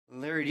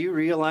Gary, do you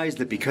realize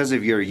that because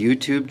of your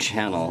YouTube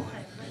channel,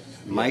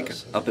 Mike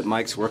Yes. up at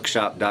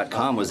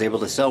mikesworkshop.com was able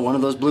to sell one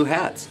of those blue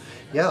hats?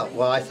 Yeah,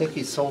 well, I think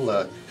he sold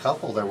a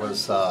couple. There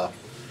was a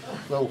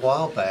little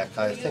while back,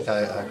 I think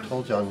I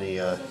told you on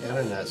the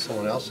internet,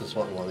 someone else is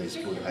wanting one of these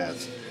blue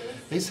hats.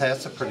 These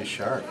hats are pretty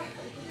sharp.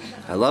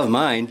 I love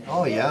mine.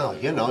 Oh yeah,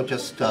 you know,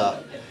 just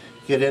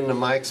get into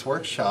Mike's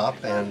workshop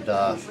and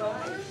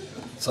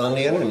it's on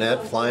the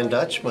internet, Flying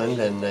Dutchman,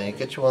 and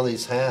get you one of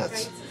these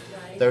hats.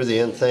 They're the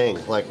in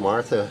thing. Like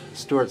Martha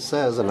Stewart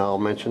says, and I'll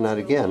mention that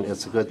again,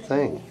 it's a good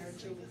thing.